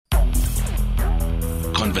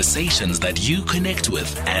conversations that you connect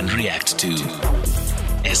with and react to.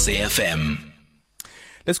 SAFM.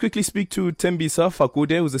 Let's quickly speak to Thembisa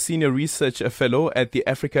Fakude, who's a senior research fellow at the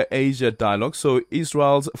Africa-Asia Dialogue. So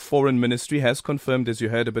Israel's foreign ministry has confirmed, as you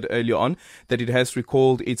heard a bit earlier on, that it has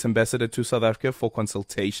recalled its ambassador to South Africa for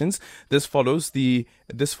consultations. This follows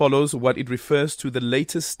what it refers to the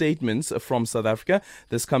latest statements from South Africa.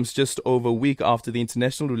 This comes just over a week after the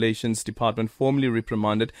International Relations Department formally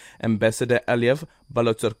reprimanded Ambassador Eliav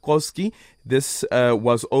Belotsercovsky. This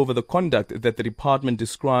was over the conduct that the department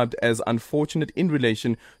described as unfortunate in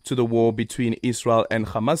relation to the war between Israel and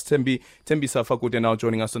Hamas. Thembisa Fakude now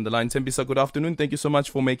joining us on the line. Thembisa, good afternoon. Thank you so much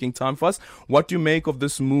for making time for us. What do you make of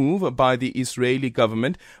this move by the Israeli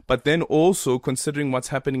government? But then also, considering what's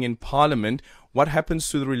happening in Parliament, what happens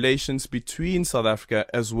to the relations between South Africa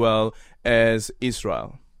as well as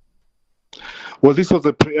Israel? Well, this was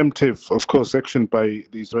a preemptive, of course, action by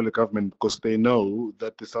the Israeli government because they know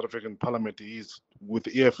that the South African parliament is, with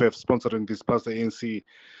EFF sponsoring this plus the ANC,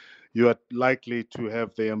 you are likely to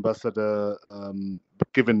have the ambassador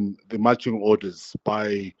given the marching orders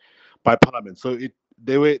by parliament. So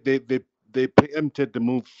they preempted the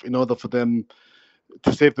move in order for them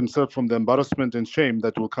to save themselves from the embarrassment and shame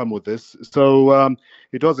that will come with this. So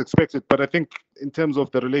it was expected. But I think in terms of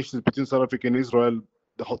the relations between South Africa and Israel,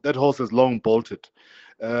 that horse is long bolted.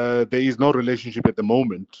 There is no relationship at the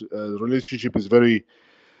moment. The relationship is very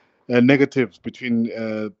negative between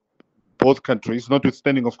both countries,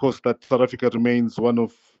 notwithstanding, of course, that South Africa remains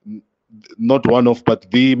but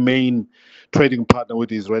the main trading partner with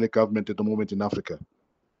the Israeli government at the moment in Africa.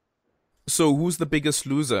 So who's the biggest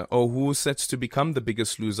loser, or who's set to become the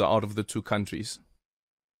biggest loser out of the two countries?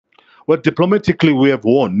 Well, diplomatically, we have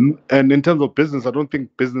won. And in terms of business, I don't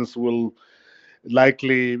think business will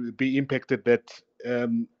likely be impacted that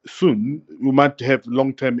soon. We might have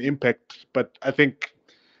long-term impact, but I think,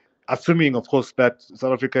 assuming, of course, that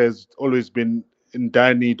South Africa has always been in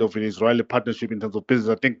dire need of an Israeli partnership in terms of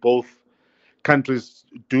business, I think both countries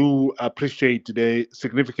do appreciate the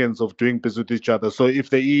significance of doing business with each other. So if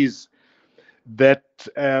there is that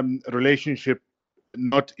relationship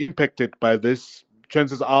not impacted by this,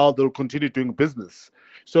 chances are they'll continue doing business.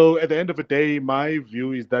 So at the end of the day, my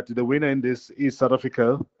view is that the winner in this is South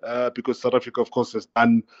Africa, because South Africa, of course, has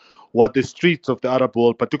done what the streets of the Arab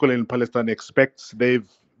world, particularly in Palestine, expects. They've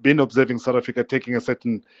been observing South Africa taking a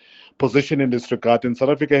certain position in this regard, and South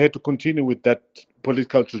Africa had to continue with that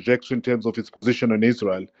political trajectory in terms of its position on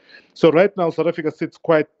Israel. So right now, South Africa sits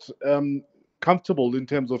quite comfortable in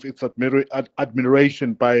terms of its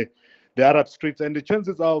admiration by the Arab streets, and the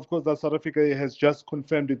chances are, of course, that South Africa has just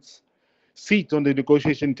confirmed its seat on the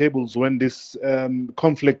negotiation tables when this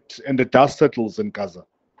conflict and the dust settles in Gaza.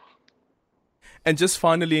 And just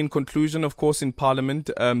finally, in conclusion, of course, in Parliament,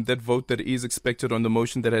 that vote that is expected on the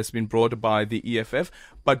motion that has been brought by the EFF.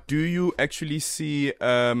 But do you actually see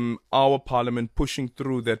our Parliament pushing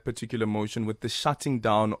through that particular motion with the shutting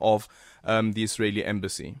down of the Israeli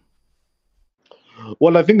embassy?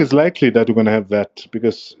 Well, I think it's likely that we're going to have that,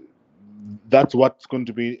 because that's what's going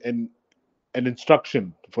to be an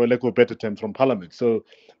instruction, for lack of a better term, from Parliament. So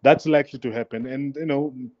that's likely to happen.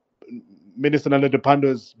 And, Minister Naledi Pandor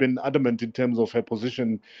has been adamant in terms of her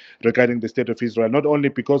position regarding the state of Israel, not only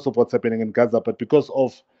because of what's happening in Gaza, but because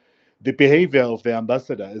of the behavior of the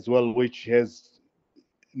ambassador as well, which has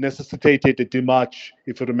necessitated a demarche,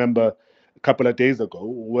 if you remember, a couple of days ago,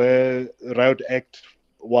 where Riot Act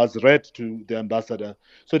was read to the ambassador.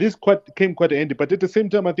 So this came quite handy. But at the same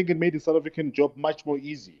time, I think it made the South African job much more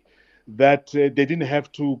easy, that they didn't have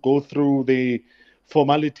to go through the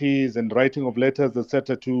formalities and writing of letters,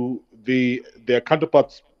 etc., to their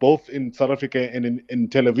counterparts both in South Africa and in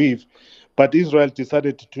Tel Aviv. But Israel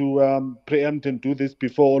decided to preempt and do this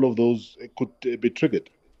before all of those could be triggered.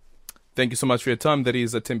 Thank you so much for your time. That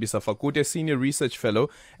is Thembisa Fakude, Senior Research Fellow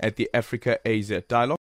at the Africa-Asia Dialogue.